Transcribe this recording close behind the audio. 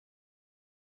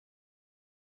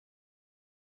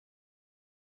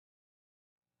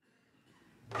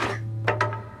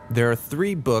There are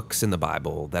three books in the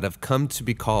Bible that have come to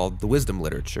be called the wisdom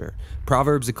literature: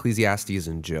 Proverbs, Ecclesiastes,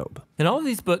 and Job. And all of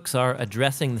these books are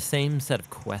addressing the same set of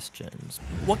questions.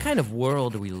 What kind of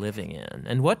world are we living in?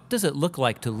 And what does it look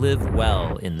like to live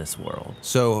well in this world?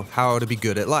 So, how to be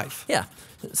good at life. Yeah.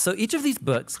 So each of these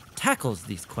books tackles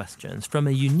these questions from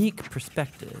a unique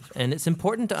perspective, and it's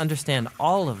important to understand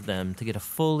all of them to get a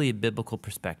fully biblical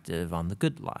perspective on the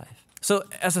good life. So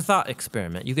as a thought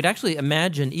experiment, you could actually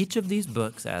imagine each of these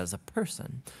books as a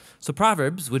person. So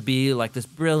Proverbs would be like this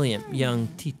brilliant young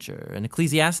teacher, and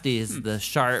Ecclesiastes the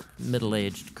sharp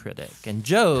middle-aged critic, and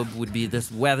Job would be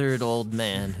this weathered old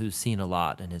man who's seen a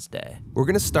lot in his day. We're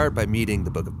going to start by meeting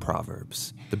the book of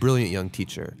Proverbs, the brilliant young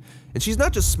teacher. And she's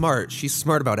not just smart, she's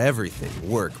smart about everything: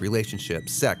 work,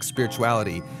 relationships, sex,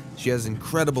 spirituality. She has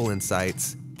incredible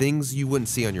insights, things you wouldn't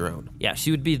see on your own. Yeah, she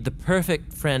would be the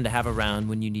perfect friend to have around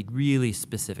when you need really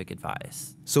specific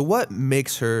advice. So what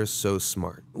makes her so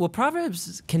smart? Well,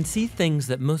 Proverbs can see things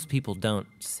that most people don't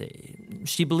see.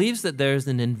 She believes that there's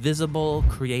an invisible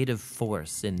creative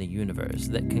force in the universe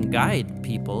that can guide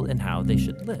people in how they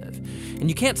should live. And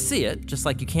you can't see it, just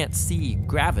like you can't see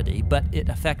gravity, but it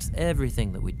affects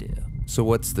everything that we do. So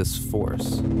what's this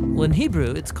force? Well, in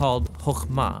Hebrew, it's called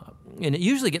chokhmah, and it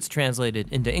usually gets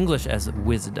translated into English as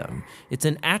wisdom. It's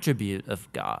an attribute of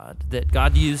God that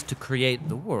God used to create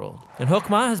the world. And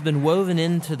chokhmah has been woven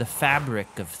into the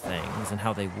fabric of things and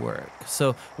how they work.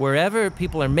 So wherever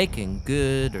people are making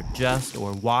good or just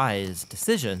or wise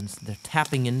decisions, they're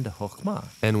tapping into chokhmah.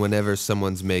 And whenever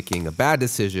someone's making a bad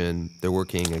decision, they're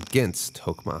working against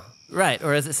chokhmah. Right,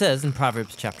 or as it says in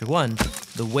Proverbs chapter 1,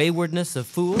 the waywardness of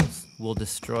fools will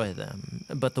destroy them,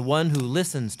 but the one who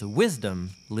listens to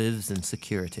wisdom lives in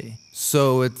security.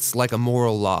 So it's like a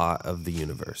moral law of the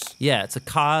universe. Yeah, it's a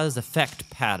cause-effect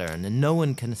pattern, and no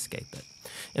one can escape it.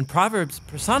 And Proverbs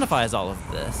personifies all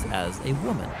of this as a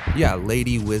woman. Yeah,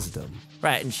 Lady Wisdom.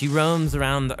 Right, and she roams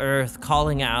around the earth,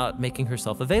 calling out, making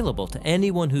herself available to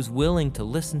anyone who's willing to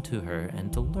listen to her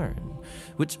and to learn.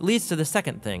 Which leads to the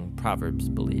second thing Proverbs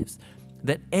believes: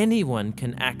 that anyone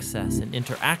can access and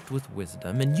interact with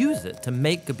wisdom and use it to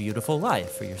make a beautiful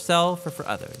life for yourself or for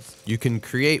others. You can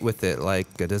create with it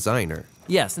like a designer.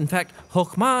 Yes, in fact,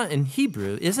 chokhmah in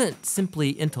Hebrew isn't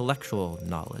simply intellectual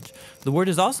knowledge. The word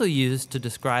is also used to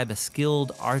describe a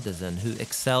skilled artisan who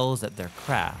excels at their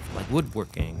craft, like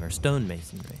woodworking or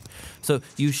stonemasonry. So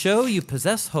you show you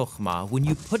possess chokhmah when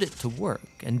you put it to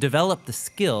work and develop the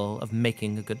skill of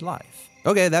making a good life.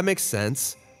 Okay, that makes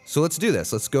sense. So let's do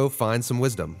this. Let's go find some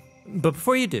wisdom. But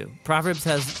before you do, Proverbs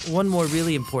has one more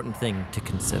really important thing to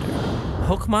consider.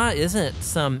 Chokhmah isn't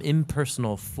some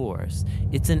impersonal force.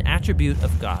 It's an attribute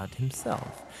of God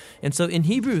himself. And so in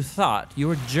Hebrew thought,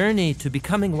 your journey to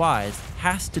becoming wise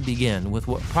has to begin with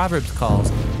what Proverbs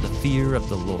calls the fear of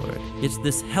the Lord. It's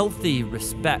this healthy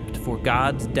respect for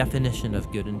God's definition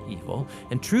of good and evil.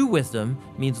 And true wisdom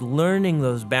means learning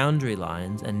those boundary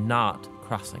lines and not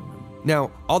crossing them.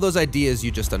 Now, all those ideas you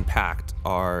just unpacked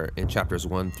are in chapters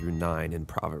 1 through 9 in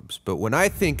Proverbs. But when I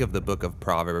think of the book of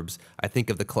Proverbs, I think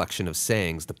of the collection of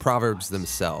sayings, the Proverbs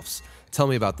themselves. Tell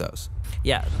me about those.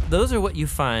 Yeah, those are what you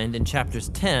find in chapters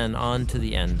 10 on to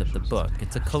the end of the book.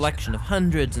 It's a collection of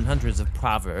hundreds and hundreds of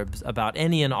proverbs about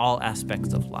any and all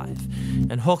aspects of life.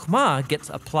 And chokhmah gets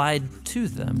applied to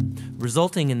them,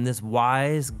 resulting in this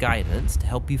wise guidance to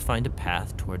help you find a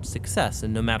path towards success,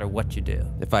 and no matter what you do.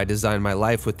 If I design my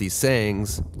life with these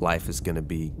sayings, life is going to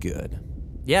be good.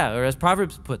 Yeah, or as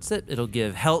Proverbs puts it, it'll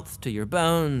give health to your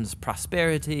bones,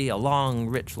 prosperity, a long,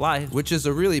 rich life. Which is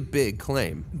a really big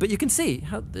claim. But you can see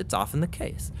how it's often the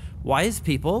case. Wise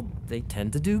people, they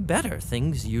tend to do better.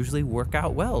 Things usually work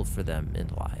out well for them in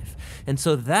life. And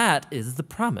so that is the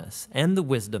promise and the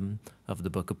wisdom of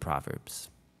the book of Proverbs.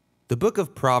 The book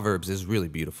of Proverbs is really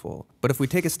beautiful. But if we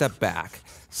take a step back,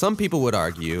 some people would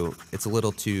argue it's a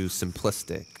little too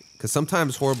simplistic. Because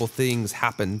sometimes horrible things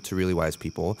happen to really wise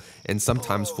people, and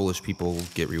sometimes foolish people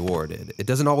get rewarded. It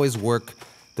doesn't always work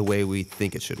the way we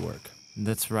think it should work.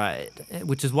 That's right,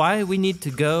 which is why we need to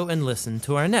go and listen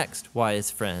to our next wise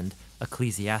friend,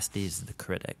 Ecclesiastes the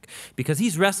critic, because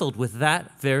he's wrestled with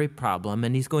that very problem,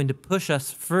 and he's going to push us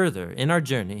further in our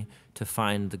journey to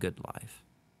find the good life.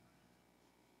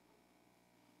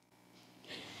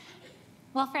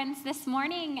 Well, friends, this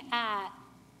morning,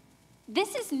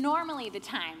 this is normally the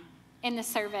time in the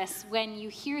service when you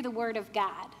hear the word of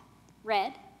God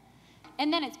read,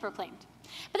 and then it's proclaimed.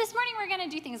 But this morning we're going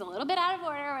to do things a little bit out of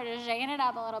order. We're just shaking it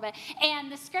up a little bit.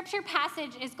 And the scripture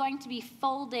passage is going to be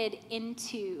folded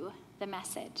into the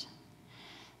message.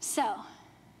 So,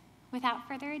 without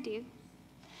further ado,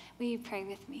 will you pray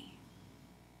with me?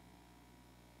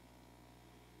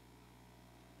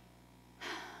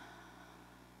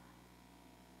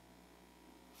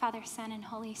 Father, Son, and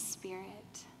Holy Spirit,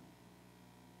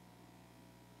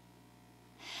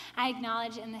 I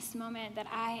acknowledge in this moment that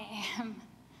I am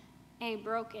a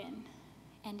broken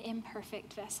and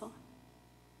imperfect vessel.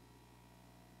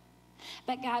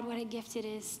 But God, what a gift it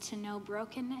is to know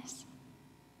brokenness.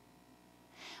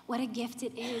 What a gift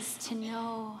it is to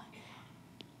know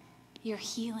your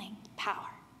healing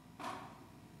power.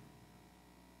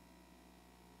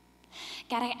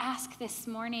 God, I ask this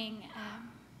morning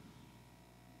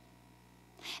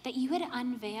that you would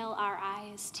unveil our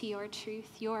eyes to your truth,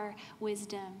 your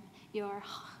wisdom, your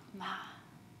chokmah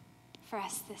for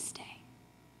us this day.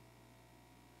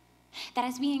 That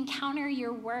as we encounter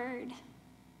your word,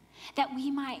 that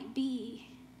we might be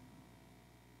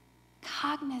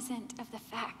cognizant of the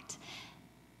fact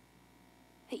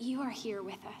that you are here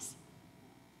with us,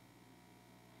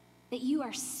 that you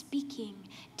are speaking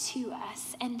to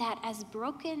us, and that as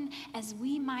broken as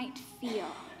we might feel,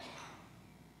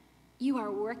 you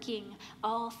are working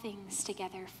all things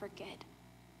together for good.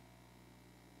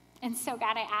 And so,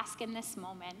 God, I ask in this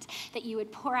moment that you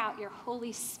would pour out your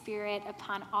Holy Spirit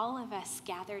upon all of us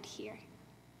gathered here,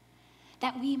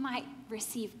 that we might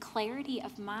receive clarity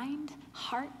of mind,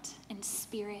 heart, and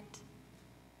spirit,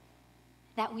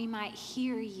 that we might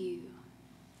hear you,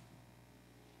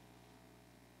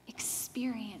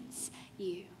 experience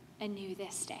you anew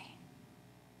this day.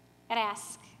 And I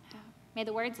ask, may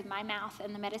the words of my mouth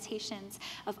and the meditations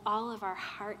of all of our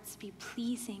hearts be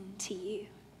pleasing to you,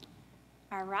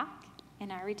 our rock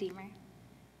and our redeemer.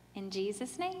 In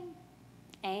Jesus' name,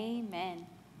 amen.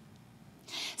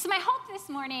 So my hope this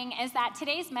morning is that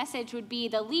today's message would be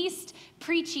the least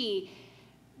preachy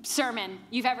sermon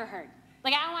you've ever heard.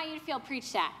 Like, I don't want you to feel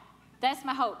preached at. That's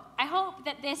my hope. I hope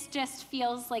that this just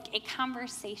feels like a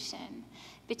conversation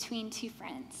between two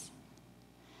friends.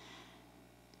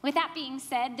 With that being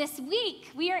said, this week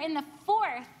we are in the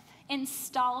 4th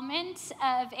installment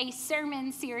of a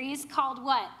sermon series called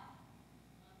what?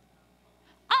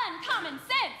 Uncommon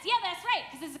sense. Yeah, that's right,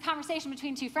 because this is a conversation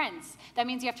between two friends. That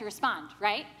means you have to respond,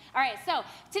 right? All right, so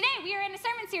today we are in a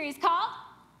sermon series called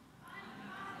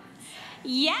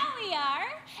Yeah, we are.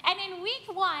 And in week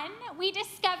 1, we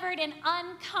discovered an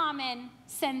uncommon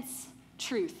sense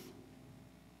truth.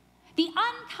 The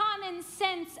uncommon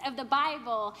sense of the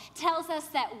Bible tells us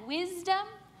that wisdom,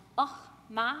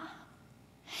 chokmah,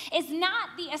 is not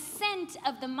the assent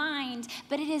of the mind,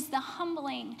 but it is the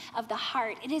humbling of the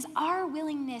heart. It is our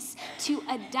willingness to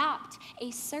adopt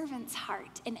a servant's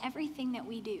heart in everything that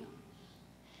we do.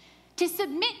 To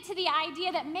submit to the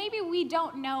idea that maybe we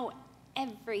don't know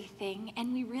everything,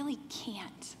 and we really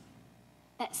can't.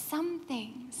 That some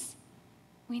things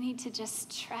we need to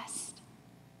just trust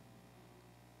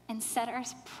and set our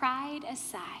pride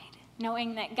aside,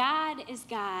 knowing that God is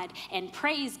God, and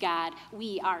praise God,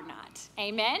 we are not.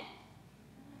 Amen?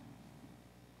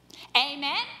 Amen?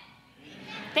 Amen.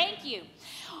 Thank you.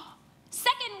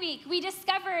 Second week, we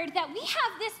discovered that we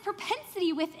have this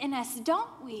propensity within us,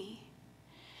 don't we?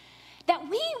 That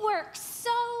we work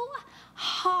so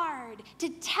hard to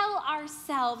tell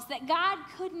ourselves that God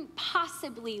couldn't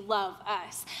possibly love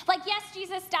us. Like, yes,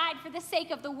 Jesus died for the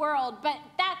sake of the world, but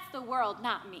that's the world,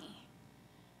 not me.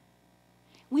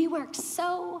 We work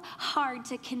so hard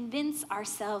to convince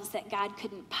ourselves that God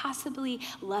couldn't possibly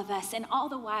love us, and all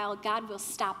the while, God will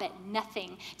stop at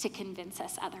nothing to convince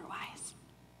us otherwise.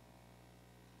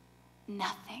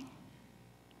 Nothing.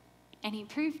 And he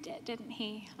proved it, didn't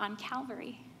he, on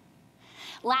Calvary?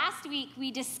 Last week,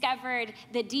 we discovered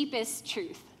the deepest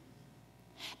truth,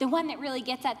 the one that really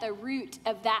gets at the root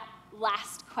of that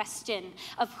last question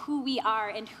of who we are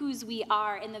and whose we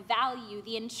are and the value,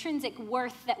 the intrinsic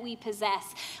worth that we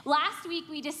possess. Last week,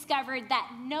 we discovered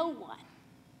that no one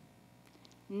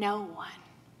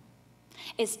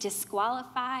is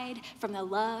disqualified from the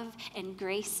love and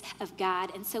grace of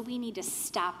God, and so we need to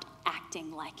stop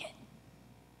acting like it.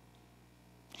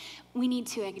 We need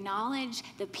to acknowledge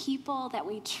the people that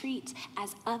we treat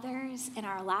as others in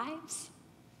our lives.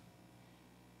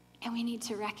 And we need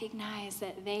to recognize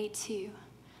that they too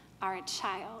are a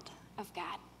child of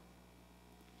God.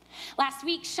 Last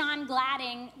week, Sean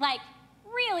Gladding,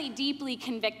 really deeply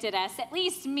convicted us, at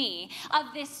least me, of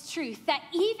this truth that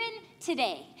even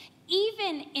today,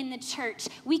 even in the church,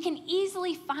 we can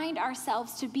easily find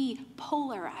ourselves to be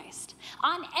polarized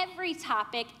on every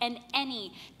topic and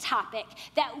any topic,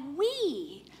 that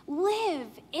we live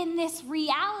in this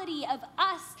reality of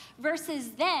us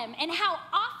versus them. And how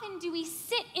often do we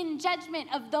sit in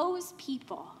judgment of those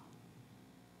people?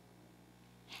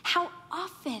 How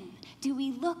often do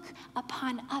we look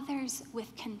upon others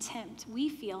with contempt? We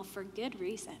feel for good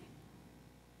reason.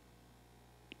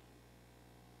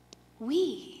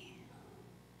 we,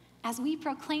 as we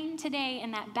proclaim today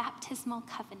in that baptismal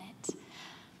covenant,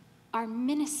 are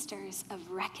ministers of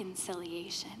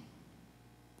reconciliation.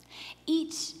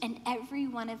 Each and every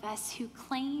one of us who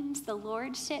claims the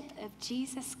lordship of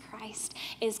Jesus Christ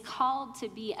is called to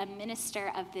be a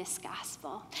minister of this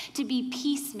gospel, to be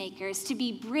peacemakers, to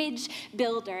be bridge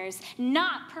builders,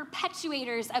 not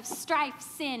perpetuators of strife,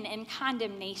 sin, and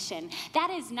condemnation.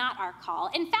 That is not our call.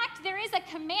 In fact, there is a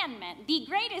commandment, the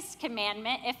greatest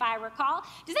commandment, if I recall.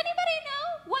 Does anybody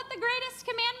know what the greatest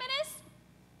commandment is?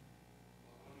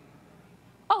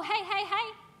 Oh, hey.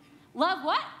 Love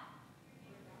what?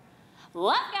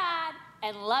 Love God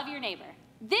and love your neighbor.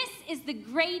 This is the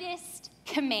greatest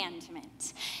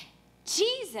commandment.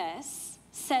 Jesus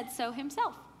said so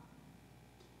himself,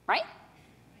 right?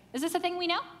 Is this a thing we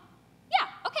know? Yeah,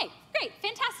 okay, great,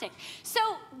 fantastic. So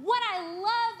what I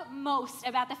love most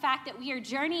about the fact that we are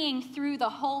journeying through the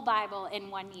whole Bible in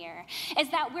 1 year is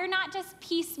that we're not just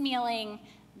piecemealing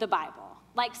the Bible,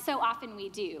 like so often we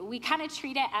do. We kind of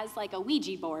treat it as like a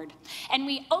Ouija board. And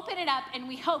we open it up and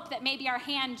we hope that maybe our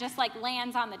hand just like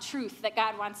lands on the truth that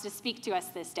God wants to speak to us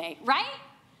this day, right?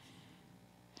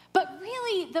 But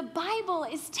really, the Bible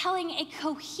is telling a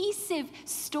cohesive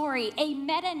story, a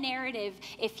meta-narrative,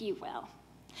 if you will.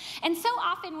 And so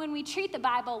often when we treat the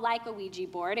Bible like a Ouija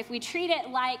board, if we treat it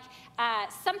like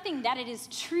something that it is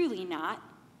truly not,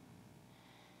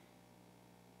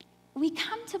 we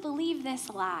come to believe this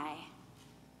lie,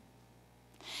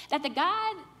 that the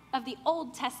God of the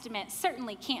Old Testament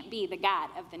certainly can't be the God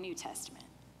of the New Testament.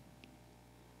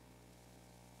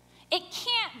 It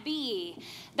can't be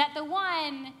that the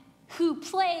one who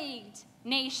plagued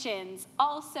nations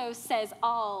also says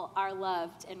all are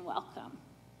loved and welcome.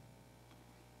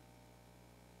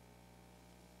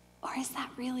 Or is that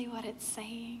really what it's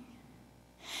saying?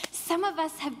 Some of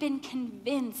us have been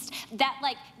convinced that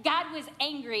like God was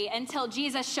angry until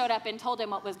Jesus showed up and told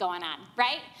him what was going on,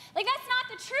 right? Like that's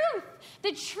not the truth.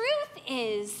 The truth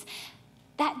is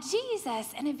that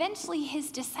Jesus and eventually his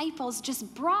disciples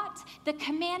just brought the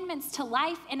commandments to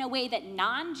life in a way that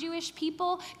non-Jewish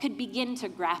people could begin to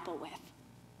grapple with.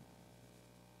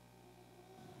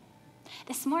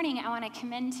 This morning, I want to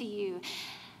commend to you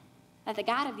that the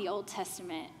God of the Old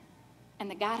Testament and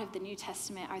the God of the New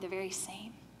Testament are the very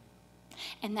same,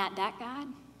 and that God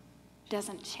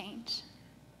doesn't change.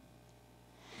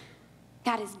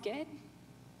 God is good,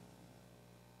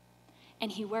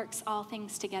 and he works all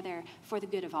things together for the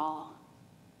good of all,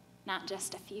 not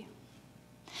just a few.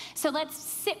 So let's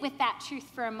sit with that truth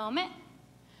for a moment,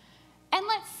 and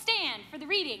let's stand for the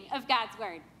reading of God's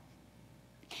word.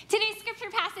 Today's scripture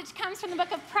passage comes from the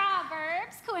book of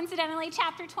Proverbs, coincidentally,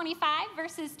 chapter 25,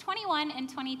 verses 21 and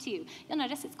 22. You'll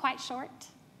notice it's quite short.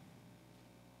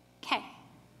 Okay,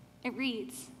 it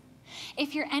reads,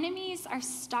 "If your enemies are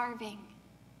starving,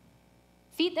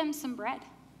 feed them some bread.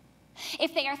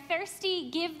 If they are thirsty,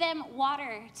 give them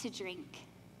water to drink.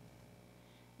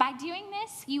 By doing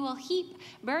this, you will heap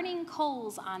burning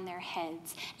coals on their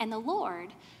heads, and the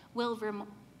Lord will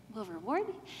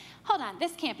reward." Hold on,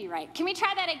 this can't be right. Can we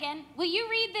try that again? Will you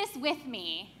read this with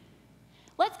me?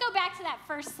 Let's go back to that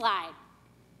first slide.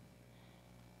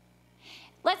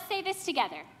 Let's say this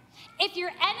together. If your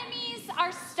enemies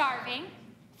are starving,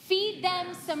 feed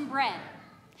them some bread.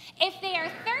 If they are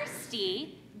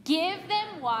thirsty, give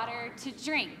them water to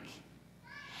drink.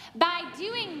 By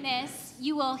doing this,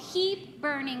 you will heap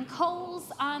burning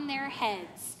coals on their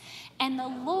heads, and the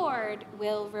Lord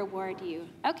will reward you.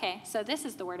 Okay, so this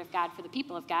is the word of God for the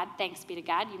people of God. Thanks be to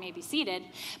God. You may be seated.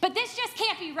 But this just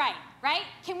can't be right?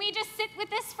 Can we just sit with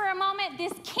this for a moment?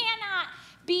 This cannot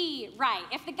be right.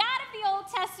 If the God of the Old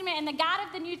Testament and the God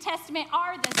of the New Testament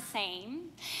are the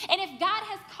same, and if God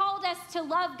has called us to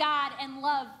love God and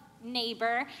love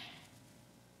neighbor,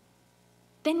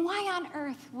 then why on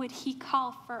earth would he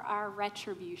call for our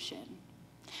retribution?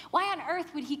 Why on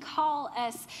earth would he call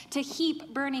us to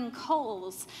heap burning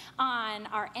coals on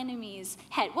our enemy's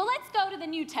head? Well, let's go to the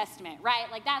New Testament, right?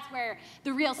 Like that's where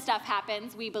the real stuff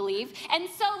happens, we believe. And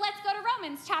so let's go to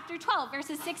Romans chapter 12,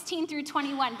 verses 16 through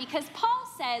 21, because Paul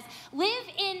says, live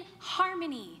in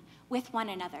harmony with one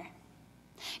another.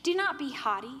 Do not be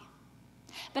haughty,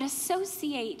 but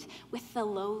associate with the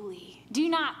lowly. Do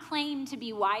not claim to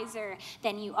be wiser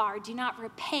than you are. Do not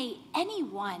repay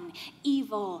anyone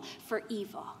evil for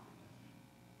evil,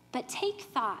 but take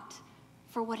thought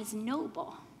for what is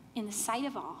noble in the sight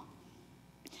of all.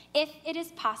 If it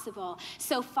is possible,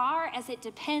 so far as it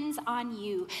depends on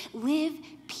you, live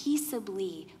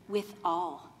peaceably with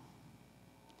all.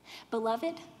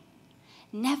 Beloved,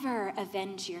 Never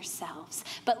avenge yourselves,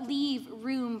 but leave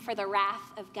room for the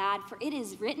wrath of God. For it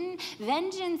is written,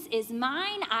 'Vengeance is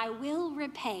mine, I will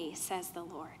repay,' says the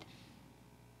Lord."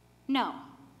 No.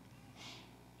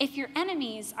 If your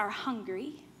enemies are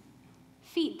hungry,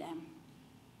 feed them.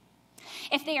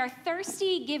 If they are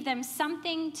thirsty, give them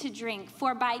something to drink.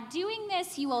 For by doing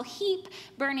this, you will heap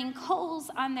burning coals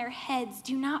on their heads.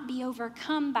 Do not be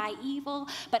overcome by evil,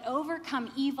 but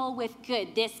overcome evil with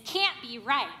good. This can't be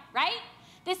right, right?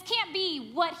 This can't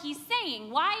be what he's saying.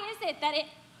 Why is it that it...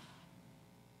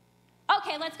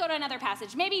 Okay, let's go to another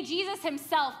passage. Maybe Jesus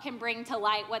himself can bring to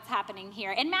light what's happening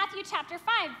here. In Matthew chapter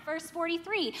 5, verse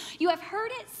 43, "You have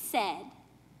heard it said,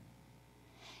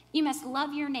 you must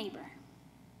love your neighbor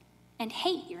and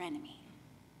hate your enemy.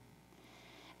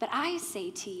 But I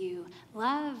say to you,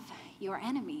 love your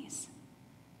enemies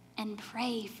and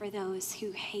pray for those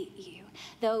who hate you,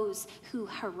 those who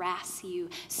harass you,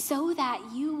 so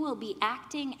that you will be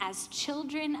acting as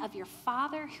children of your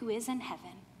Father who is in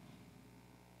heaven.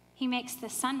 He makes the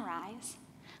sun rise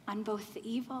on both the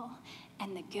evil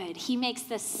and the good. He makes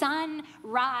the sun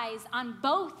rise on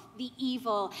both the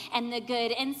evil and the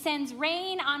good, and sends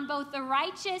rain on both the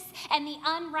righteous and the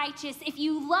unrighteous. If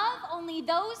you love only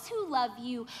those who love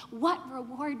you, what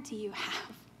reward do you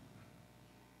have?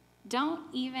 Don't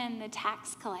even the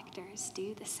tax collectors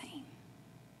do the same?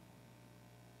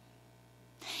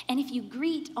 And if you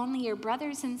greet only your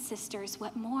brothers and sisters,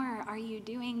 what more are you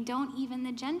doing? Don't even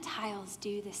the Gentiles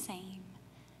do the same?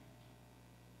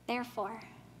 Therefore,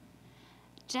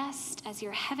 just as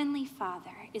your heavenly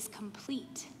Father is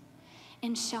complete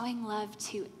in showing love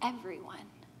to everyone,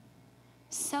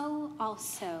 so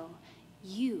also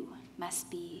you must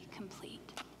be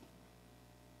complete.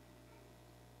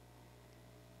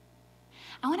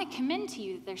 I want to commend to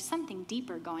you that there's something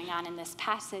deeper going on in this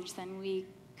passage than we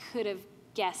could have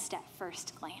guessed at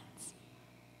first glance.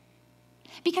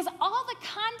 Because all the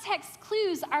context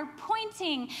clues are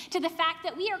pointing to the fact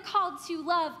that we are called to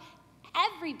love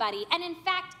everybody, and in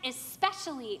fact,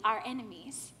 especially our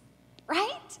enemies.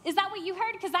 Right? Is that what you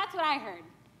heard? Because that's what I heard.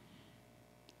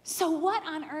 So what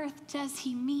on earth does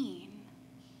he mean?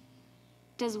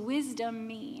 Does wisdom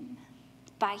mean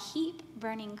by heap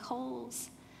burning coals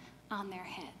on their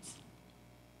heads?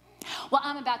 Well,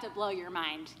 I'm about to blow your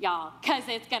mind, y'all, because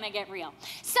it's going to get real.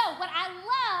 So what I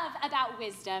love about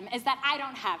wisdom is that I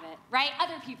don't have it, right?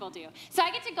 Other people do. So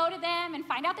I get to go to them and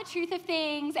find out the truth of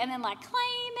things and then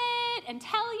claim it and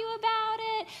tell you about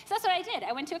it. So that's what I did.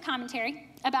 I went to a commentary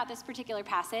about this particular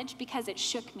passage because it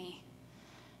shook me.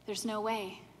 There's no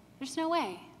way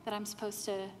that I'm supposed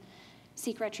to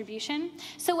seek retribution.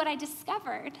 So what I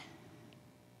discovered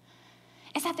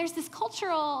is that there's this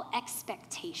cultural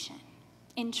expectation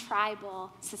in tribal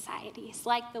societies,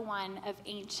 like the one of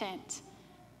ancient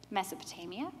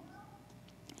Mesopotamia,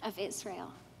 of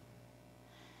Israel.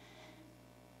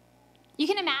 You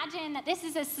can imagine that this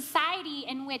is a society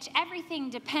in which everything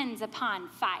depends upon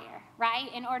fire, right?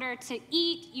 In order to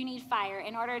eat, you need fire.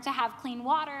 In order to have clean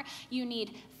water, you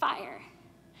need fire.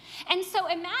 And so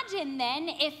imagine then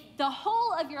if the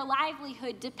whole of your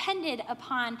livelihood depended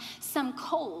upon some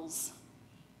coals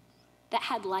that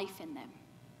had life in them.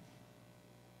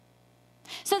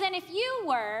 So then if you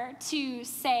were to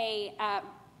say,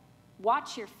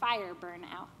 watch your fire burn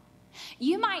out,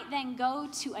 you might then go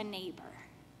to a neighbor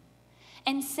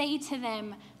and say to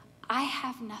them, I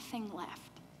have nothing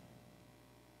left.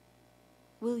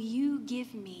 Will you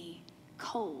give me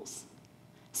coals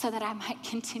so that I might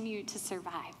continue to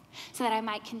survive, so that I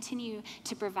might continue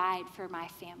to provide for my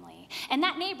family? And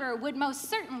that neighbor would most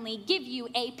certainly give you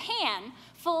a pan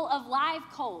full of live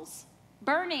coals,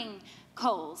 burning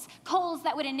coals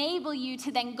that would enable you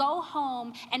to then go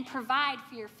home and provide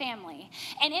for your family.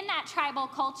 And in that tribal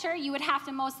culture, you would have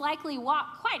to most likely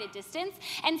walk quite a distance.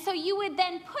 And so you would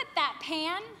then put that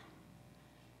pan,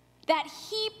 that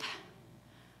heap,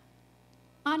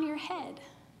 on your head,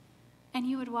 and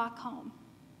you would walk home.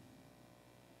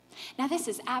 Now, this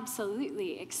is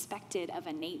absolutely expected of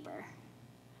a neighbor.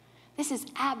 This is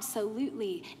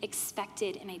absolutely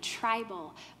expected in a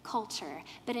tribal culture,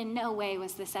 but in no way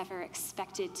was this ever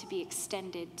expected to be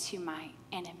extended to my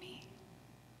enemy,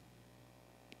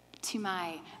 to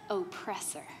my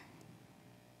oppressor,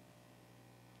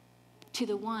 to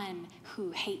the one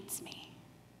who hates me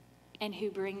and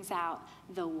who brings out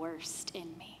the worst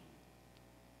in me.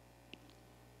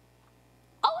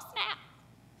 Oh, snap.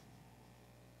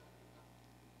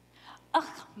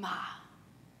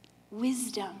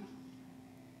 Wisdom.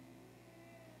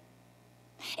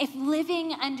 If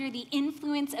living under the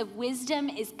influence of wisdom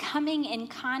is coming in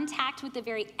contact with the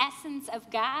very essence of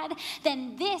God,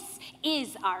 then this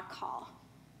is our call.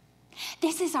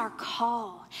 This is our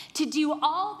call to do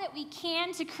all that we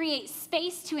can to create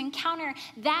space to encounter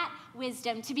that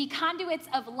wisdom, to be conduits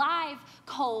of live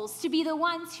coals, to be the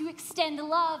ones who extend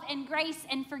love and grace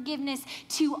and forgiveness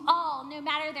to all, no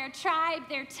matter their tribe,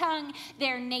 their tongue,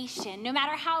 their nation, no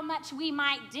matter how much we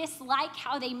might dislike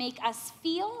how they make us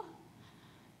feel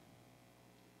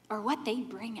or what they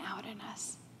bring out in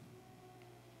us.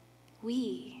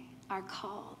 We are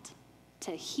called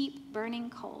to heap burning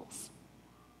coals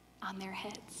on their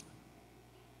heads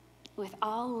with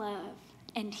all love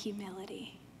and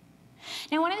humility.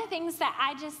 Now, one of the things that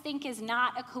I just think is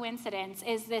not a coincidence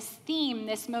is this theme,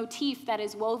 this motif that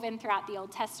is woven throughout the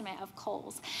Old Testament of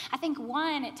coals. I think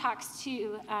one, it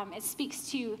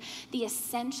speaks to the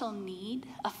essential need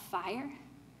of fire,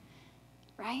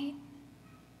 right?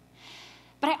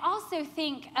 But I also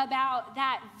think about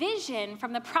that vision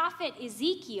from the prophet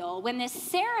Ezekiel when this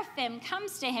seraphim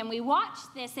comes to him. We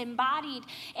watched this embodied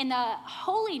in the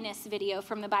holiness video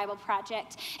from the Bible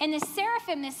Project. And this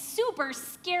seraphim, this super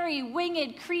scary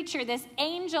winged creature, this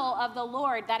angel of the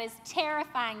Lord that is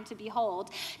terrifying to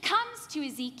behold, comes to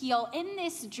Ezekiel in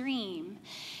this dream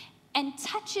and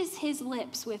touches his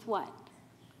lips with what?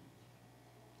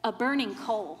 A burning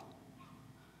coal.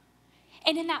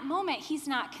 And in that moment, he's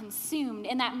not consumed.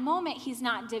 In that moment, he's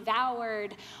not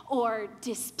devoured or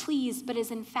displeased, but is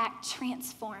in fact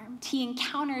transformed. He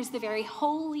encounters the very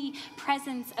holy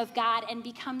presence of God and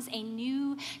becomes a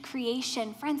new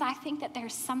creation. Friends, I think that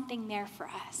there's something there for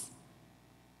us.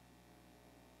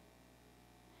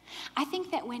 I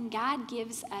think that when God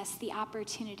gives us the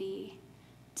opportunity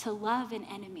to love an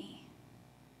enemy,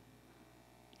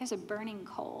 there's a burning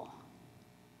coal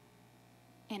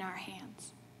in our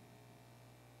hands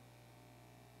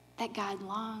that God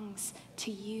longs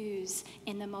to use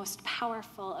in the most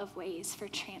powerful of ways for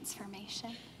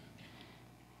transformation.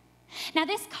 Now,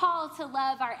 this call to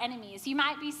love our enemies, you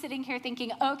might be sitting here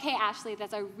thinking, okay, Ashley,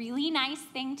 that's a really nice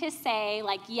thing to say.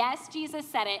 Like, yes, Jesus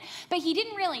said it, but he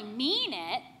didn't really mean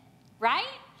it, right?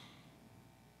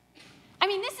 I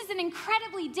mean, this is an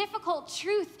incredibly difficult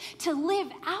truth to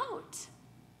live out.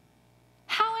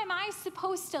 How am I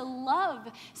supposed to love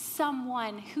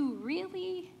someone who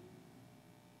really,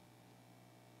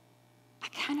 I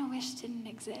kind of wish didn't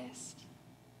exist?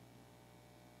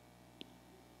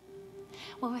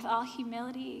 Well, with all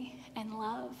humility and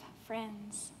love,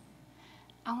 friends,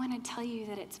 I want to tell you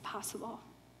that it's possible.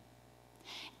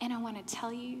 And I want to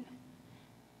tell you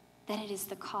that it is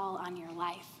the call on your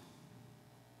life.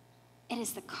 It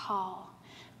is the call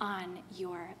on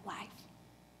your life.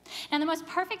 Now, the most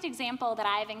perfect example that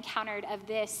I've encountered of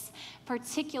this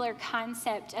particular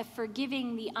concept of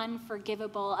forgiving the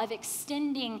unforgivable, of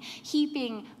extending,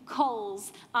 heaping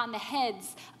coals on the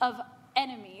heads of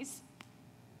enemies,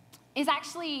 is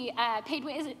actually paid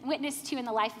witness to in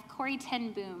the life of Corrie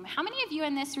ten Boom. How many of you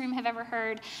in this room have ever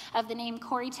heard of the name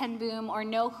Corrie ten Boom or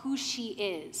know who she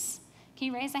is? Can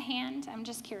you raise a hand? I'm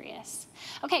just curious.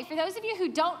 Okay, for those of you who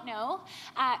don't know,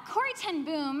 Corrie ten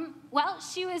Boom, well,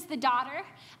 she was the daughter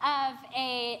of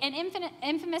an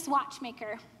infamous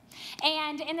watchmaker.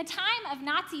 And in the time of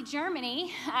Nazi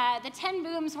Germany, the ten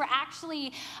Booms were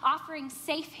actually offering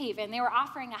safe haven. They were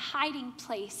offering a hiding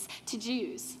place to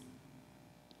Jews.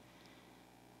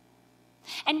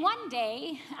 And one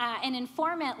day, an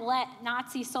informant let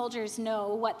Nazi soldiers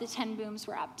know what the ten Booms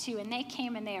were up to, and they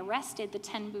came and they arrested the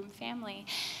ten Boom family.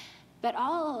 But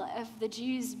all of the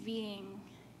Jews being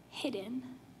hidden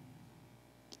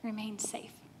remained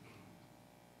safe.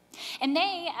 And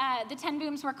the ten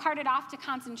Booms were carted off to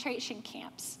concentration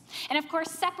camps. And of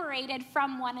course, separated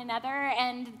from one another.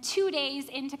 And 2 days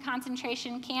into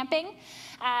concentration camping,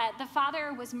 the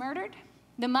father was murdered.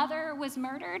 The mother was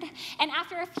murdered, and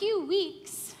after a few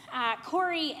weeks,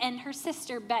 Corrie and her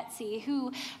sister Betsy,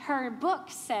 who her book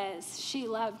says she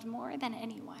loved more than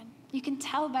anyone. You can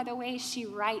tell by the way she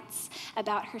writes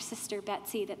about her sister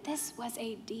Betsy that this was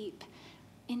a deep,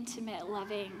 intimate,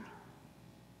 loving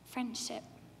friendship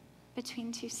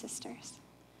between two sisters.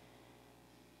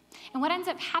 And what ends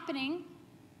up happening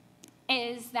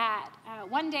is that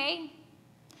one day,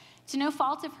 to no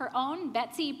fault of her own,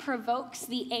 Betsy provokes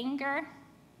the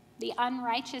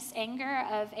unrighteous anger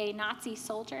of a Nazi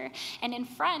soldier. And in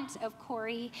front of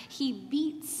Corrie, he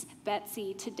beats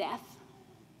Betsy to death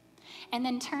and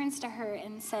then turns to her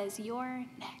and says, "You're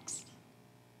next."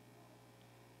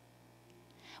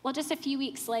 Well, just a few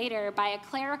weeks later, by a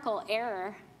clerical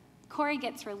error, Corrie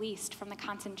gets released from the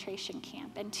concentration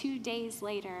camp. And 2 days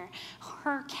later,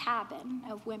 her cabin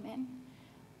of women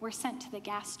were sent to the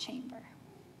gas chamber.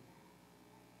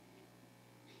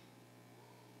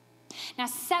 Now,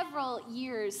 several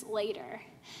years later,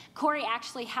 Corey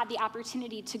actually had the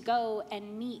opportunity to go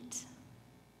and meet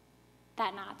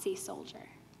that Nazi soldier.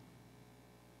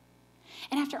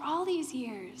 And after all these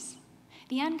years,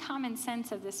 the uncommon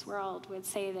sense of this world would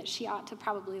say that she ought to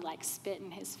probably like spit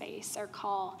in his face or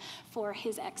call for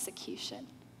his execution.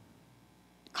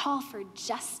 Call for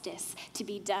justice to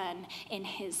be done in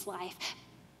his life.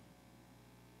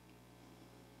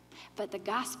 But the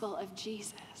gospel of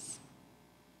Jesus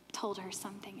told her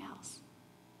something else.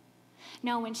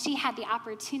 No, when she had the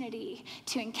opportunity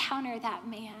to encounter that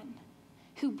man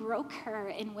who broke her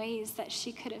in ways that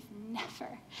she could have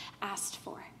never asked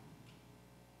for,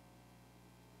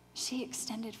 she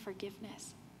extended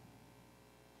forgiveness.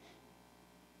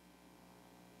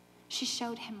 She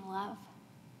showed him love.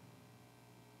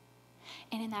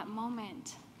 And in that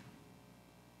moment,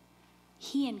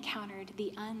 he encountered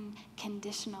the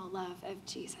unconditional love of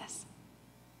Jesus,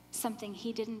 something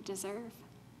he didn't deserve,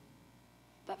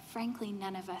 but frankly,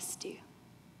 none of us do.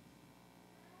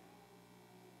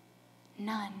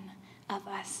 None of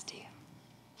us do.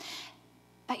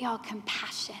 But y'all,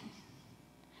 compassion,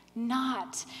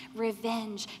 not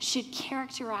revenge, should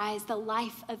characterize the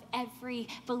life of every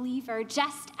believer,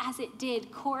 just as it did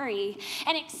Corey.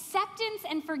 And acceptance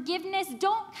and forgiveness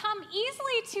don't come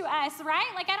easily to us, right?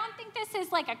 Like, I don't think this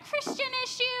is like a Christian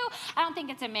issue. I don't think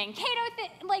it's a Mankato thing.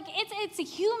 Like, it's a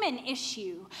human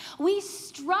issue. We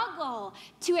struggle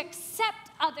to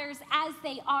accept others as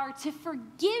they are, to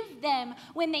forgive them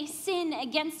when they sin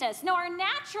against us. No, our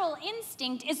natural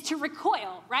instinct is to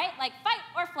recoil, right? Like fight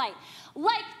or flight.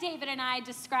 Like David and I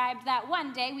described that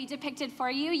one day we depicted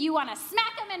for you, you want to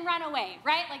smack them and run away,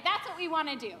 right? Like that's what we want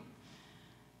to do.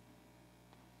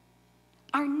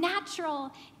 Our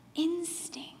natural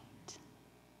instinct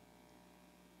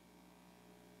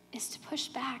is to push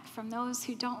back from those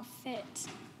who don't fit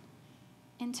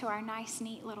into our nice,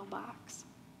 neat little box,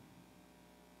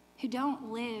 who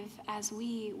don't live as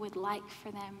we would like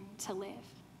for them to live,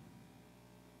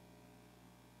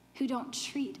 who don't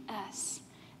treat us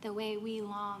the way we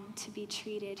long to be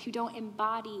treated, who don't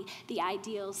embody the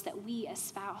ideals that we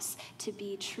espouse to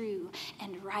be true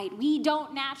and right. We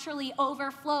don't naturally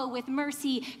overflow with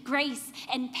mercy, grace,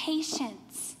 and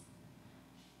patience.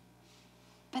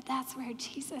 But that's where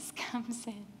Jesus comes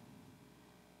in.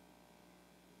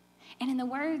 And in the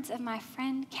words of my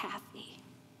friend Kathy,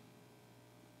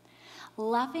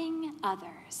 loving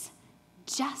others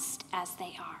just as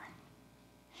they are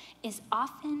is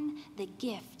often the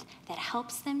gift that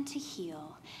helps them to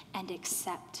heal and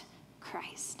accept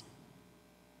Christ.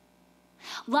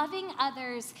 Loving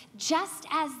others just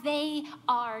as they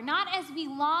are, not as we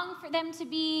long for them to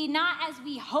be, not as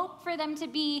we hope for them to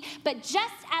be, but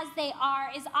just as they are,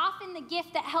 is often the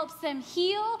gift that helps them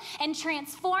heal and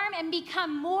transform and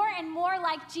become more and more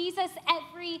like Jesus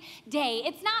every day.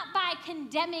 It's not by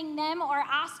condemning them or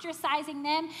ostracizing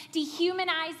them,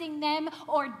 dehumanizing them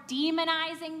or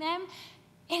demonizing them.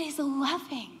 It is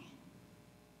loving.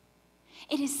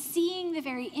 It is seeing the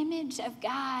very image of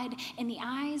God in the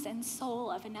eyes and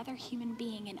soul of another human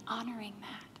being and honoring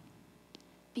that,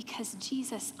 because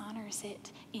Jesus honors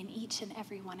it in each and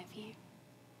every one of you.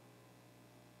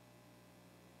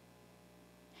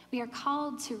 We are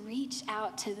called to reach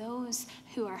out to those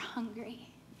who are hungry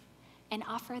and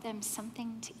offer them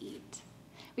something to eat.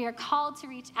 We are called to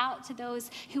reach out to those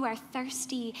who are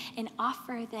thirsty and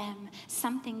offer them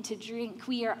something to drink.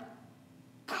 We are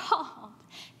called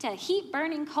to heap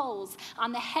burning coals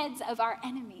on the heads of our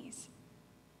enemies.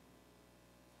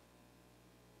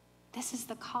 This is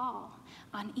the call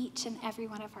on each and every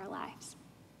one of our lives.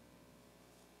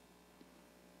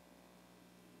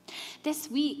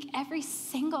 This week, every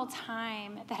single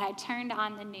time that I turned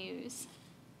on the news,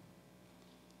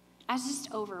 I was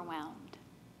just overwhelmed.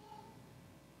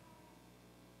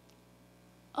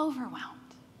 Overwhelmed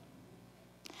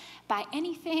by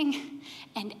anything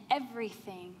and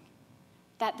everything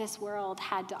that this world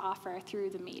had to offer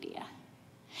through the media.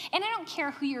 And I don't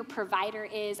care who your provider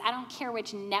is. I don't care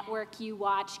which network you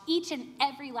watch. Each and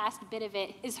every last bit of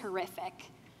it is horrific.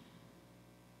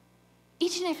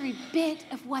 Each and every bit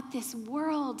of what this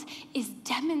world is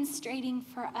demonstrating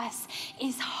for us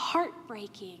is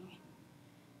heartbreaking.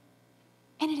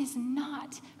 And it is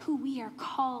not who we are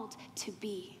called to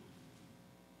be.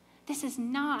 This is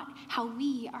not how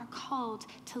we are called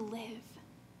to live.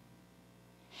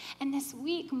 And this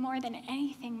week, more than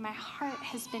anything, my heart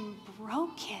has been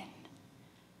broken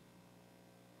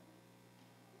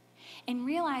in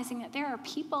realizing that there are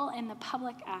people in the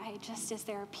public eye, just as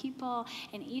there are people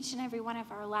in each and every one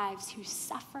of our lives who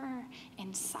suffer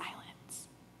in silence,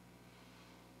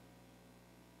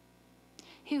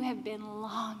 who have been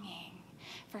longing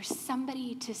for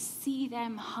somebody to see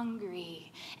them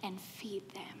hungry and feed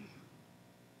them,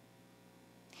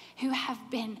 who have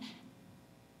been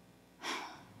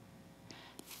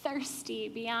thirsty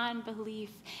beyond belief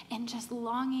and just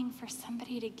longing for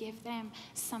somebody to give them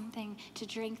something to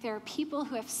drink. There are people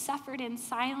who have suffered in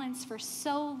silence for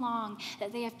so long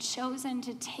that they have chosen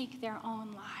to take their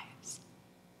own lives.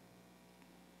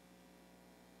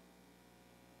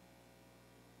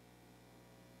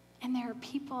 And there are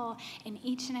people in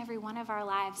each and every one of our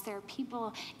lives, there are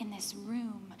people in this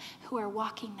room who are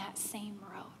walking that same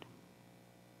road,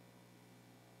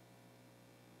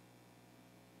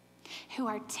 who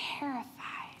are terrified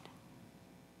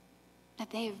that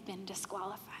they have been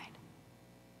disqualified.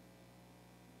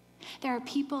 There are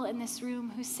people in this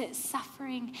room who sit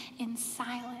suffering in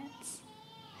silence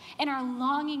and are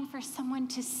longing for someone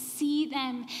to see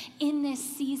them in this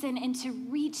season and to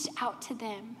reach out to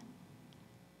them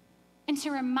and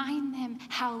to remind them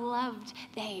how loved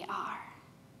they are,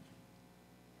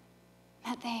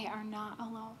 that they are not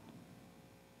alone.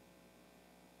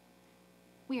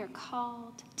 We are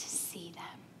called to see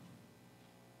them,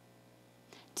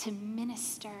 to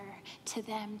minister to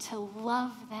them, to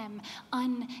love them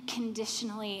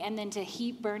unconditionally, and then to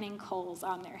heap burning coals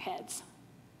on their heads.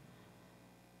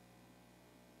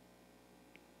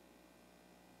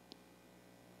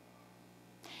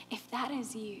 If that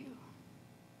is you,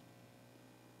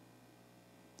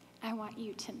 I want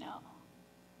you to know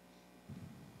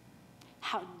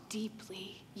how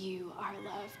deeply you are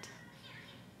loved,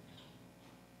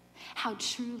 how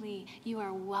truly you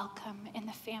are welcome in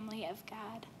the family of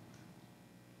God,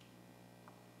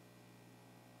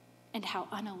 and how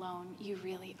unalone you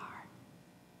really are.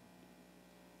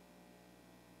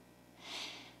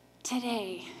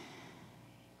 Today,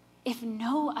 if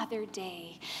no other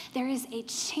day, there is a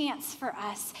chance for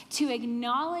us to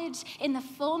acknowledge in the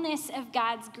fullness of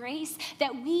God's grace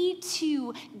that we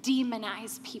too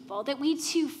demonize people, that we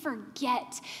too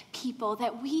forget people,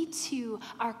 that we too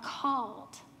are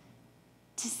called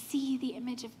to see the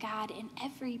image of God in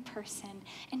every person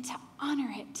and to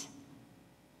honor it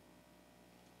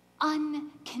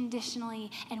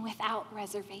unconditionally and without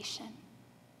reservation,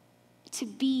 to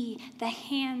be the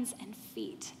hands and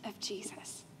feet of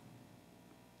Jesus.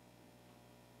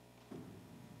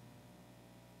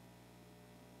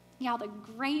 Y'all, the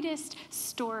greatest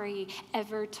story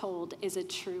ever told is a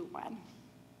true one.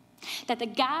 That the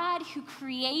God who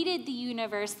created the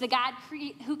universe, the God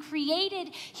who created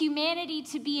humanity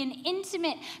to be an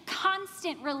intimate,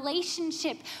 constant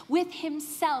relationship with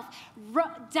himself,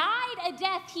 died a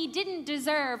death he didn't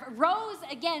deserve, rose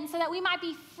again so that we might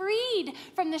be freed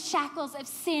from the shackles of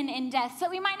sin and death, so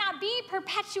that we might not be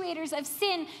perpetuators of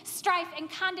sin, strife, and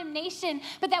condemnation,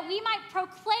 but that we might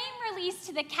proclaim release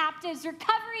to the captives,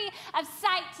 recovery of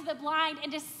sight to the blind,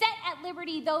 and to set at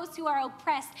liberty those who are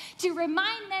oppressed, to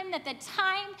remind them that the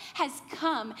time has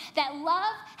come, that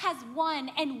love has won,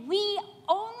 and we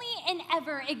only and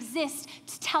ever exist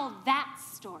to tell that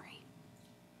story.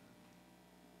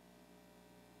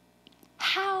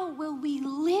 How will we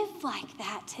live like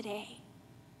that today?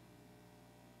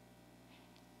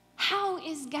 How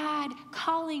is God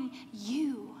calling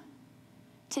you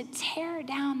to tear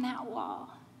down that wall?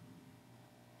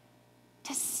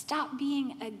 To stop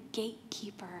being a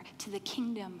gatekeeper to the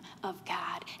kingdom of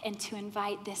God and to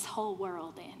invite this whole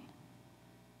world in.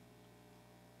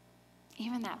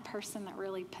 Even that person that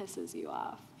really pisses you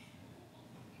off.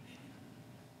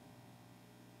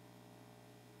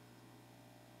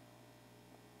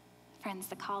 Friends,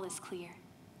 the call is clear.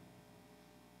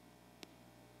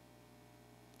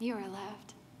 You are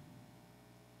loved,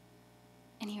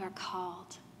 and you are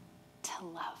called to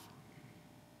love.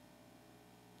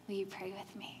 Will you pray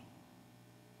with me?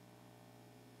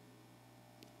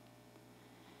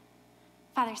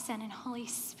 Father, Son, and Holy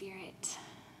Spirit,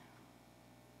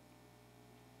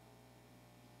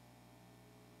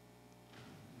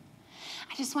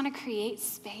 I just want to create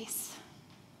space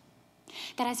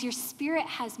that as your Spirit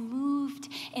has moved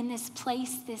in this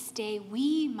place this day,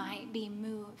 we might be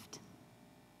moved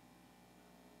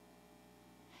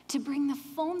to bring the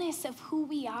fullness of who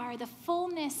we are, the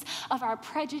fullness of our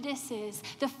prejudices,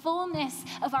 the fullness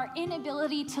of our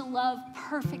inability to love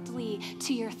perfectly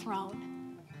to your throne.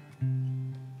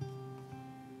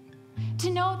 To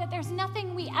know that there's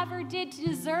nothing we ever did to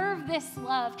deserve this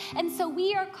love, and so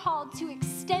we are called to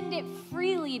extend it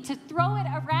freely, to throw it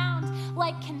around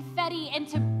like confetti, and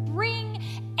to bring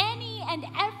any and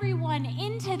everyone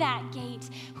into that gate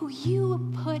who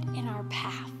you put in our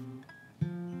path.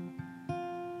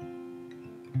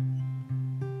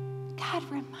 God,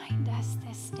 remind us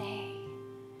this day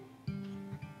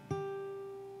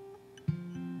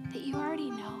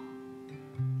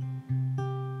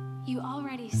You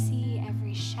already see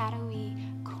every shadowy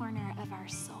corner of our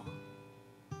soul.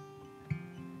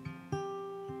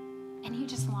 And you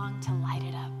just long to light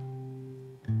it up.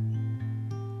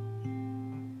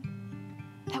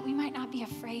 That we might not be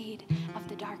afraid of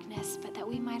the darkness, but that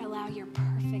we might allow your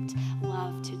perfect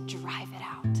love to drive it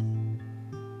out.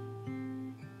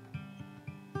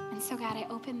 And so, God, I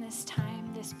open this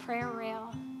time, this prayer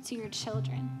rail, to your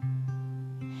children.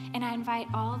 And I invite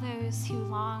all those who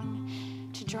long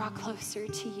to draw closer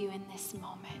to you in this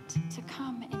moment to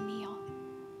come and kneel,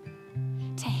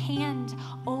 to hand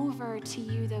over to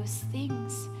you those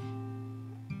things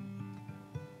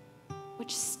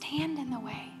which stand in the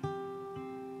way,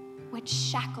 which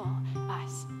shackle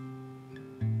us.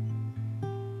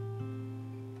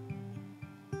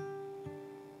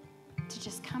 To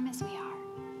just come as we are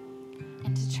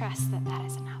and to trust that that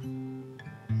is enough.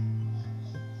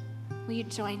 Will you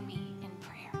join me in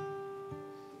prayer?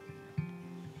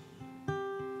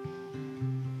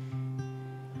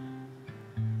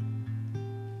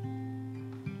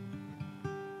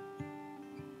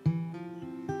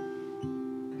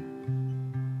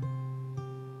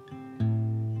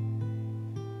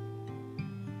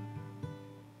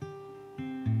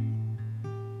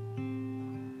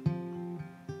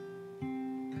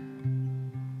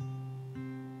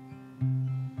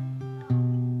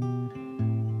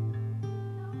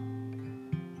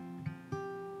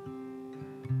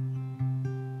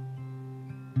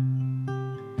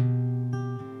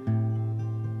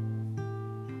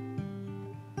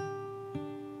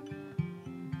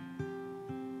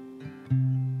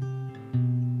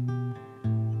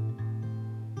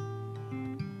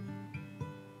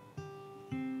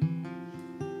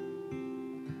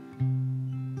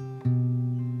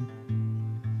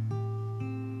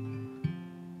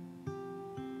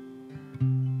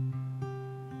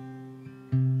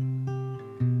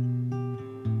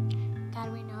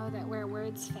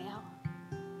 Fail.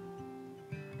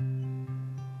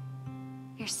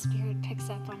 Your Spirit picks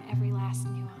up on every last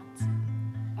nuance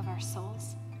of our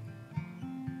souls.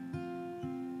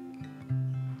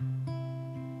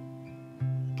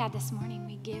 God, this morning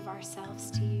we give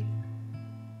ourselves to you.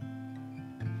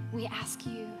 We ask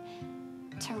you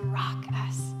to rock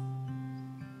us,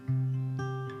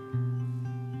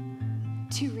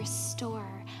 to restore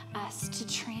us, to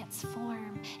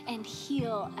transform and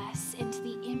heal us into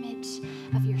the image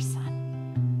of your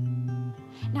Son.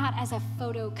 Not as a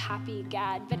photocopy,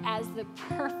 God, but as the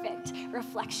perfect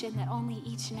reflection that only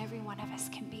each and every one of us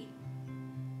can be.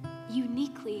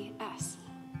 Uniquely us,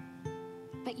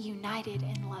 but united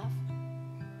in love.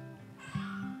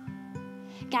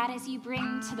 God, as you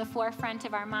bring to the forefront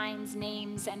of our minds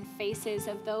names and faces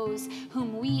of those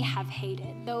whom we have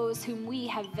hated, those whom we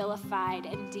have vilified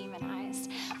and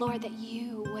demonized, Lord, that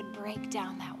you would break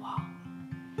down that wall,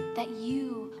 that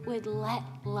you would let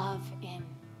love in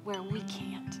where we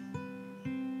can't,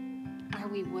 where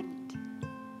we wouldn't,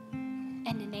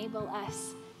 and enable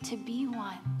us to be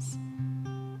ones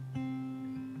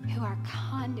who are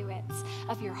conduits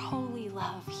of your holy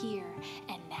love here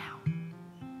and now.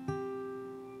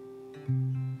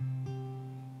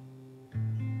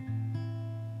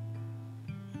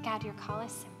 God, your call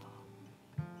is simple,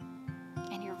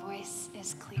 and your voice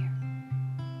is clear.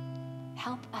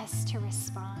 Help us to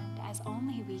respond as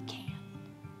only we can,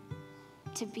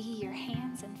 to be your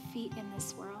hands and feet in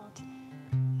this world,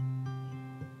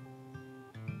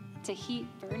 to heap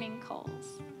burning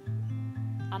coals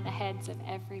on the heads of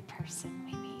every person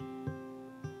we meet.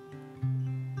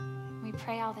 We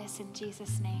pray all this in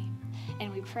Jesus' name,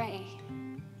 and we pray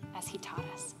as he taught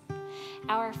us.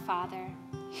 Our Father,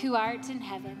 who art in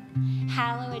heaven,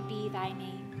 hallowed be thy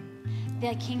name.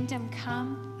 Thy kingdom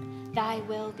come, thy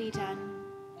will be done,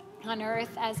 on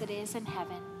earth as it is in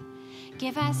heaven.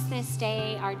 Give us this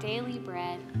day our daily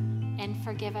bread, and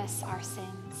forgive us our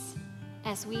sins,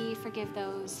 as we forgive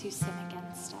those who sin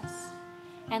against us.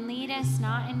 And lead us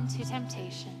not into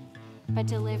temptation, but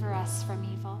deliver us from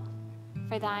evil.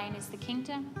 For thine is the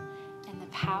kingdom, and the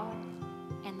power,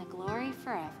 and the glory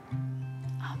forever.